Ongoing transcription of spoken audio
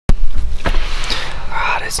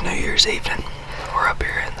It's New Year's evening. We're up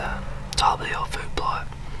here in the top of the hill food plot.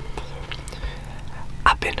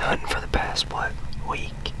 I've been hunting for the past,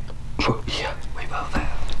 week? Yeah, we both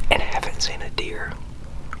have. And haven't seen a deer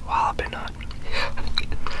while I've been hunting.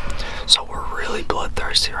 So we're really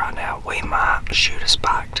bloodthirsty right now. We might shoot a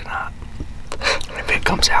spike tonight. If it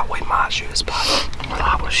comes out, we might shoot a spike. We're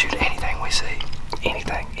liable to shoot anything we see.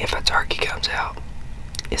 Anything. If a turkey comes out,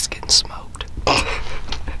 it's getting smoked.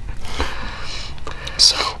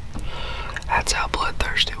 So, that's how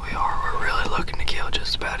bloodthirsty we are. We're really looking to kill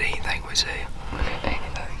just about anything we see.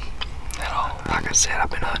 Anything at all. Like I said, I've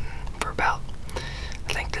been hunting for about,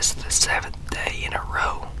 I think this is the 7th day in a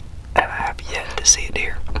row, and I have yet to see a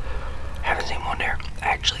deer. Haven't seen one there.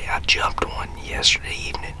 Actually, I jumped one yesterday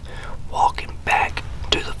evening, walking back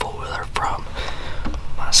to the four-wheeler from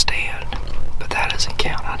my stand, but that doesn't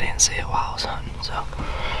count. I didn't see it while I was hunting, so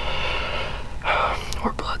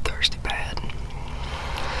we're bloodthirsty bad.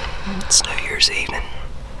 It's New Year's evening.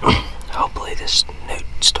 Hopefully this new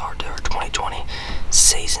start to our 2020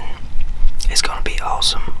 season is going to be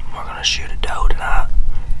awesome. We're going to shoot a doe tonight.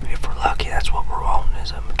 If we're lucky, that's what we're wanting,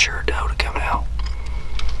 is a mature doe to come out.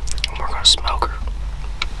 And we're going to smoke her.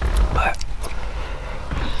 But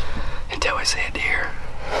until we see a deer,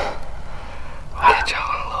 we'll get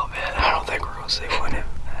y'all in a little bit. I don't think we're going to see one.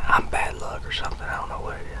 I'm bad luck or something. I don't know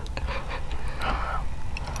what it is.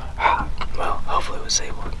 Well, hopefully we'll see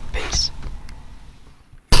one. Peace.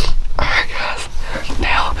 Alright guys,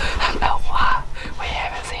 now I know why we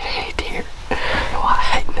haven't seen any deer. Why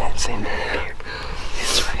Hayden hasn't seen any deer.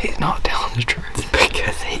 He's not telling the truth.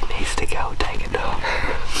 Because he needs to go take a dump.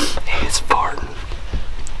 He's farting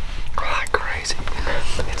like crazy.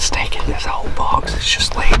 It's taking this whole box. It's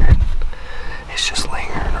just lingering. It's just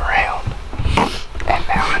lingering around. And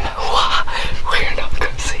now I know why we're not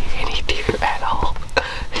going to see any deer at all.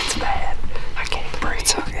 It's bad. I can't breathe.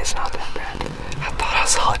 It's not that bad. I thought I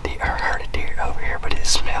saw a deer or heard a deer over here, but it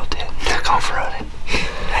smelled it and took off running.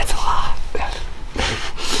 That's a lie.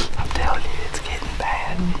 I'm telling you, it's getting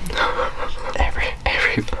bad.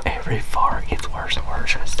 Every fart gets worse and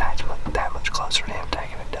worse, and it's that much closer to him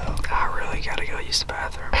taking a dump. I really gotta go use the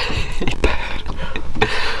bathroom. It's bad.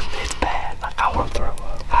 It's bad. Like, I want to throw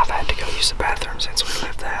up. I've had to go use the bathroom since we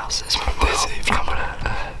left the house this evening. I'm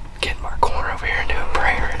gonna get in my corner over here and do a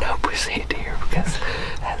prayer and hope we see a deer, because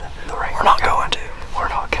the rain. We're not going to. We're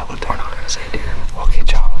not going to. We're not going to see a deer. We'll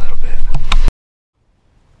get y'all in a little bit.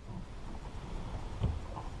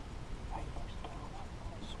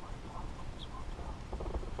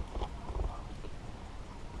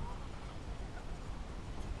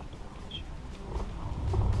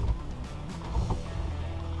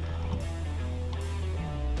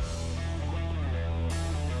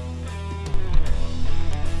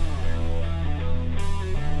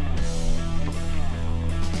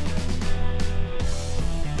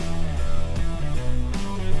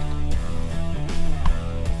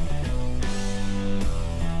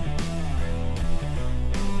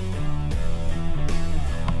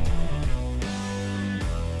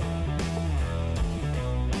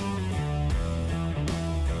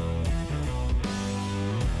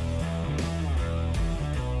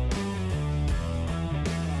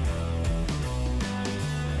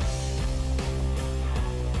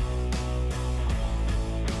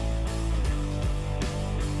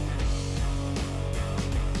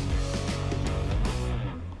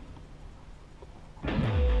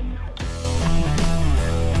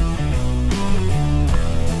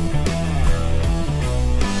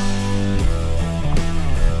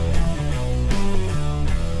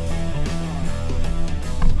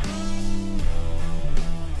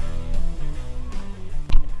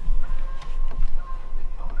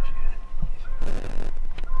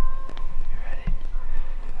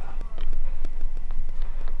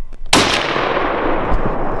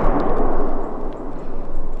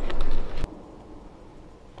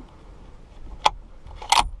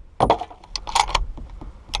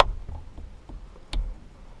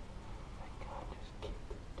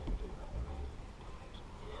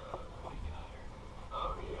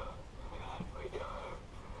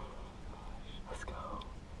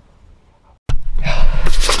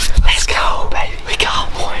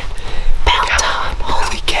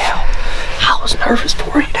 Nervous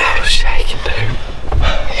for you, dude. I was shaking, dude.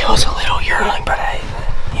 It was a little yearling, but hey,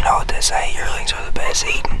 you know what they say, yearlings are the best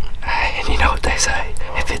eating. And you know what they say,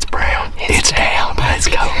 if it's brown, it's down. Let's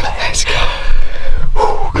go, man. Let's go.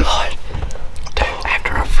 Oh, God. Dude,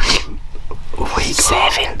 after a freaking week.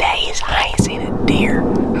 7 days, I ain't seen a deer.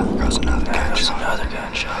 Oh, there goes another gunshot. There's another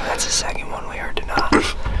gunshot. That's the second one we heard tonight.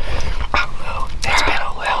 I don't know. It's been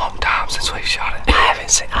a long time since we shot it.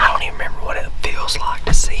 I I don't even remember what it feels like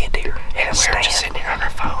to see a deer. And we were just sitting here on our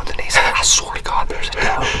phones, and he said, I swear to God, there's a doe.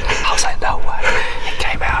 I was like, no way. It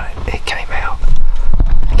came out. It came out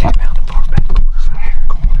the far back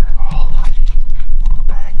corner. All the way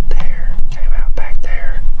back there. Came out back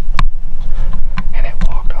there. And it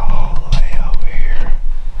walked all the way over here.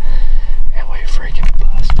 And we freaking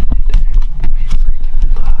busted it, dude. We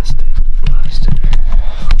freaking busted.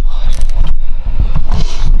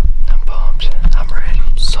 I'm pumped. I'm ready.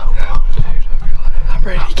 I'm so pumped, dude. I'm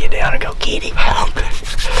ready to get down and go get him. Well,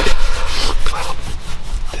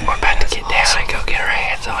 we're about to get down and go get our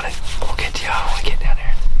hands on it. We'll get to y'all when we get down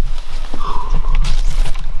there.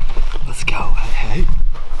 Let's go. Hey.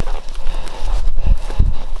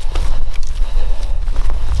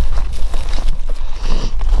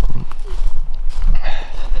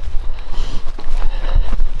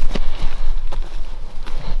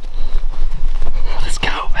 Let's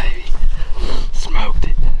go, baby. Smoked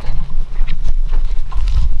it.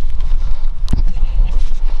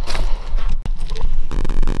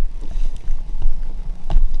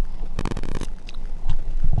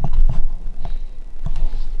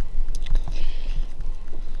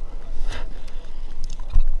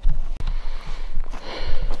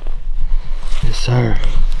 Yes, sir.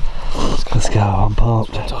 Let's go. I'm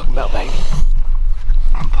pumped. I'm talking about, baby.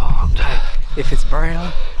 I'm pumped. If it's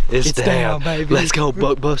brown, It's down, baby. Let's go,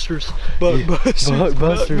 Buckbusters. Buckbusters.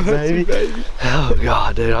 Buckbusters, baby. Oh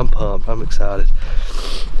God, dude, I'm pumped. I'm excited.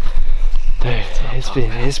 Dude,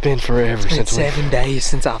 it's been forever It's been since 7 days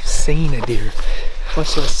since I've seen a deer.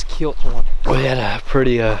 Much less killed one. we had a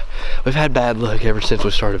pretty we've had bad luck ever since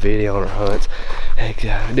we started videoing our hunts. Heck,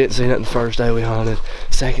 we didn't see nothing the first day we hunted.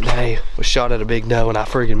 Second day we shot at a big doe and I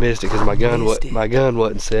freaking missed it because my gun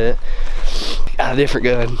wasn't set. Got a different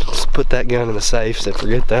gun. Just put that gun in the safe. Said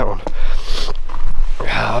forget that one.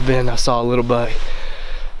 I saw a little buck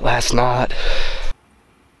last night.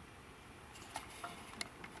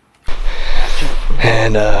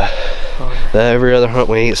 And every other hunt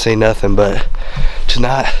we ain't seen nothing, but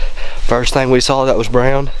tonight, first thing we saw that was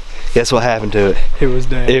brown, guess what happened to it? It was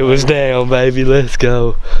down. It was down, baby. Let's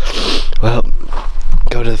go. Well,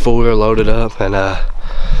 go to the four-wheeler, load it up, and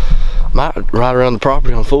might ride around the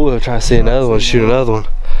property on four-wheeler, try to see another one, shoot another one.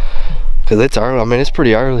 Cause it's early. I mean, it's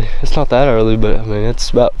pretty early. It's not that early, but I mean,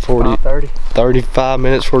 it's about 35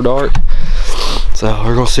 minutes before dark. So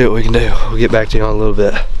we're gonna see what we can do. We'll get back to you in a little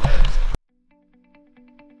bit.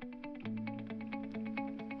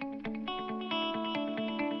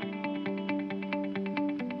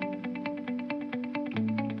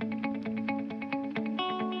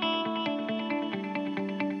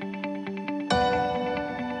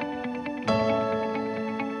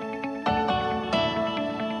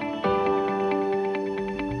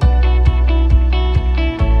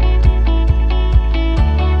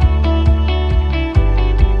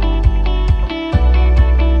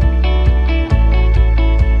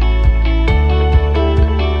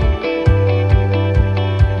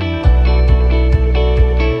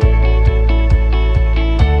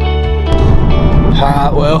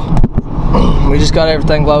 Alright, well, we just got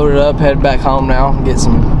everything loaded up, headed back home now, get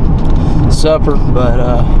some supper,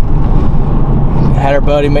 but had our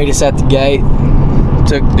buddy meet us at the gate,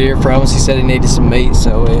 took the deer from us. He said he needed some meat,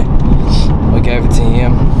 so we gave it to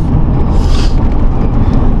him.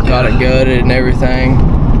 Got it gutted and everything,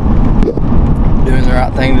 doing the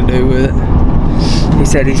right thing to do with it. He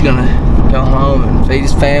said he's gonna go home and feed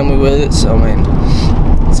his family with it, so I mean,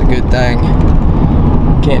 it's a good thing.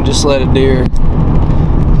 Can't just let a deer,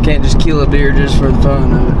 can't just kill a deer just for the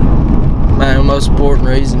fun of it. My most important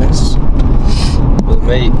reason is for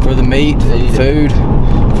the meat, for the food,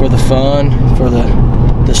 for the fun, for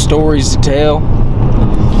the stories to tell.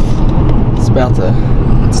 It's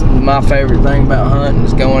my favorite thing about hunting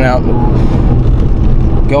is going out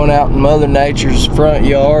in Mother Nature's front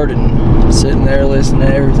yard and sitting there listening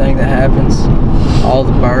to everything that happens, all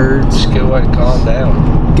the birds. Just go away and calm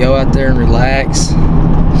down. Go out there and relax.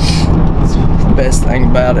 It's the best thing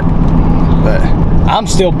about it. But I'm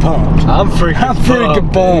still pumped. I'm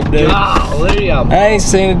freaking pumped, dude. Golly, I ain't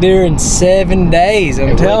seen a deer in 7 days.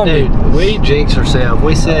 I'm telling you. We jinxed ourselves.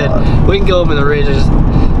 We said we can go up in the ridges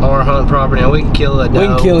on our hunting property and we can kill a doe. We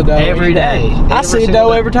can kill a doe every day. I see a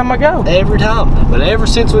doe every time I go. Every time. But ever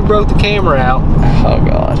since we broke the camera out. Oh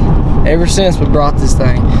God. Ever since we brought this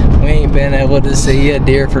thing, we ain't been able to see a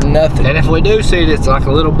deer for nothing. And if we do see it, it's like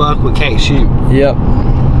a little buck we can't shoot. Yep.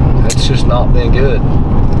 It's just not been good.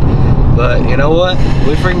 But you know what?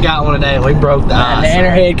 We freaking got one today and we broke the ice. The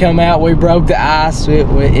Nannerhead come out, we broke the ice.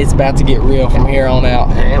 It's about to get real from here on out.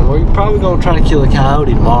 And we're probably gonna try to kill a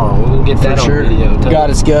coyote tomorrow. We're gonna get that on video too. We got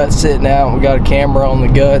his guts sitting out. We got a camera on the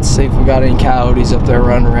guts, see if we got any coyotes up there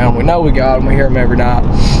running around. We know we got them. We hear them every night.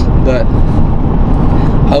 But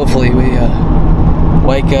hopefully we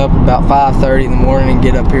wake up about 5:30 in the morning and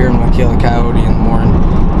get up here and we kill a coyote in the morning.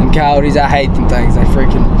 Them coyotes, I hate them things. They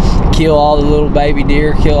freaking kill all the little baby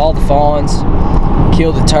deer, kill all the fawns,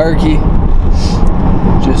 kill the turkey.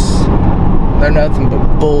 Just, they're nothing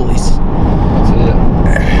but bullies. That's it.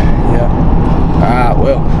 Yeah. Alright,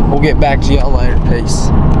 well, we'll get back to y'all later. Peace.